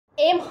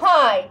Aim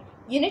high,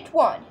 Unit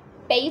 1,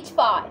 page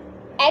 5,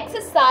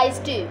 Exercise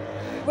 2,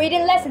 read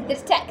and listen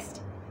this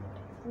text.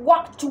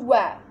 What to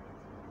wear.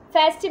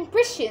 First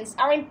impressions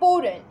are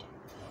important.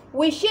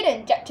 We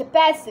shouldn't judge a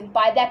person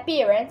by their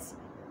appearance,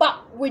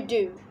 but we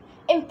do.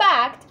 In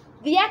fact,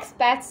 the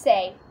experts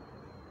say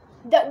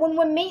that when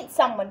we meet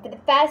someone for the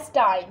first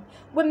time,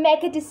 we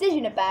make a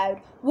decision about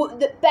what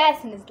the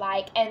person is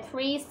like in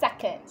 3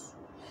 seconds.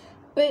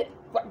 But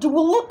what do we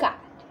look at?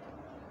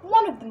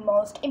 One of the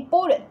most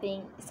important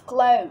things is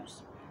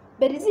clothes.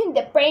 But isn't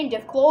the brand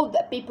of clothes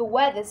that people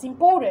wear that's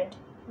important?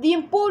 The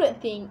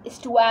important thing is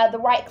to wear the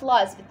right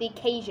clothes for the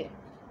occasion.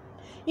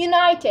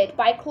 United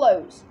by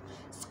clothes,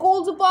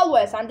 schools have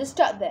always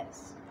understood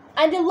this,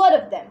 and a lot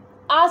of them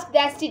ask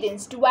their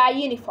students to wear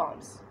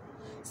uniforms.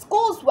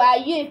 Schools where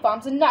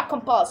uniforms are not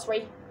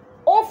compulsory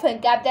often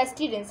give their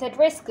students a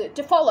dress code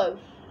to follow.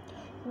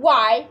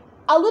 Why?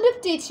 A lot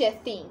of teachers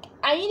think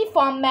a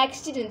uniform makes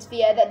students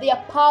feel that they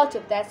are part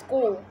of their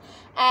school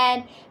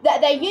and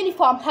that their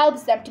uniform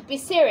helps them to be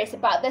serious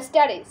about their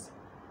studies.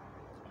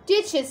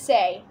 Teachers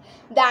say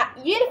that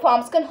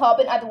uniforms can help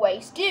in other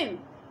ways too.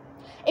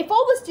 If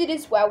all the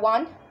students wear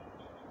one,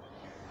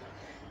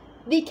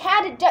 they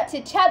can't judge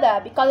each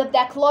other because of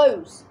their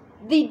clothes.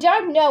 They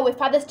don't know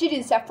if other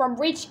students are from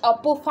rich or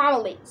poor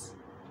families.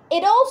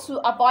 It also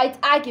avoids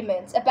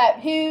arguments about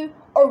who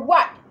or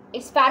what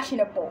is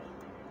fashionable.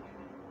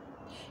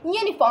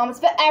 Uniforms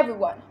for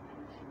everyone.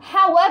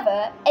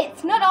 However,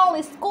 it's not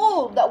only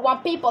school that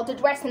want people to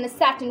dress in a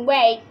certain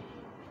way.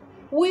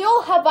 We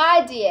all have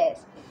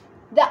ideas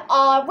that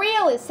are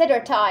really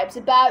stereotypes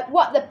about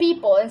what the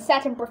people in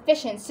certain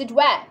professions should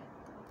wear.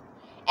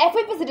 If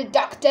we visit a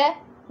doctor,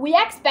 we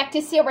expect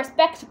to see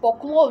respectable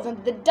clothes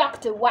under the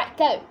doctor white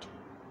coat.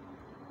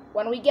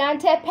 When we go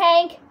into a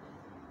bank,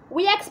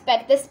 we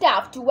expect the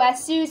staff to wear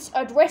suits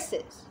or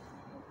dresses.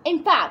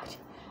 In fact,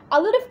 a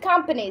lot of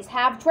companies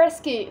have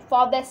dress code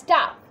for their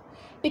staff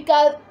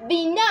because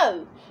they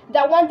know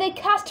that when their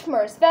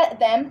customers visit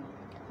them,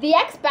 they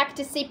expect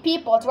to see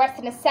people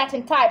dressed in a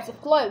certain types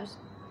of clothes.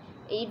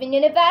 Even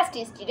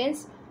university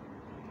students,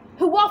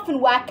 who often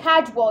wear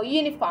casual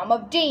uniform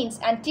of jeans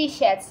and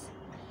t-shirts,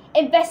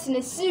 invest in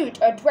a suit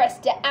or dress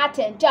to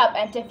attend job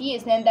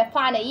interviews in their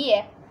final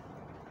year.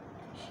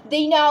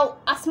 They know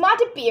a smart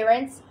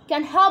appearance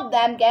can help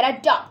them get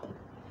a job.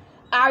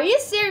 Are you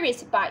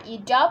serious about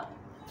your job?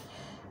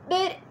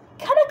 But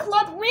can a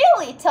cloth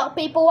really tell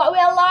people what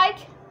we're like?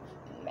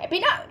 Maybe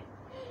not.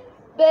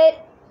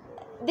 But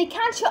they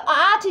can show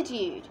our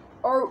attitude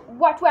or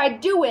what we're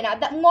doing at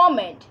that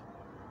moment.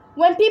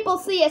 When people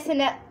see us in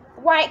the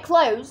right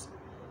clothes,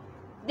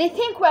 they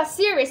think we're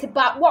serious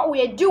about what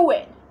we're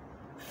doing.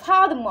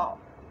 Furthermore,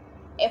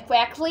 if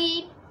we're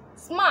clean,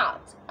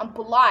 smart, and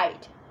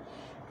polite,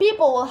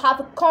 people will have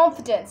a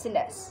confidence in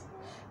us.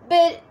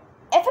 But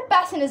if a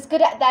person is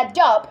good at their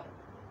job,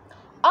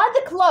 are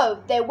the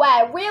clothes they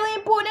wear really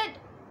important?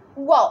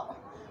 Well,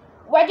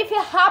 would you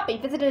feel happy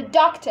visiting a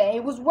doctor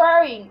who was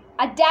wearing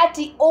a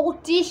dirty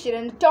old t-shirt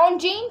and torn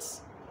jeans?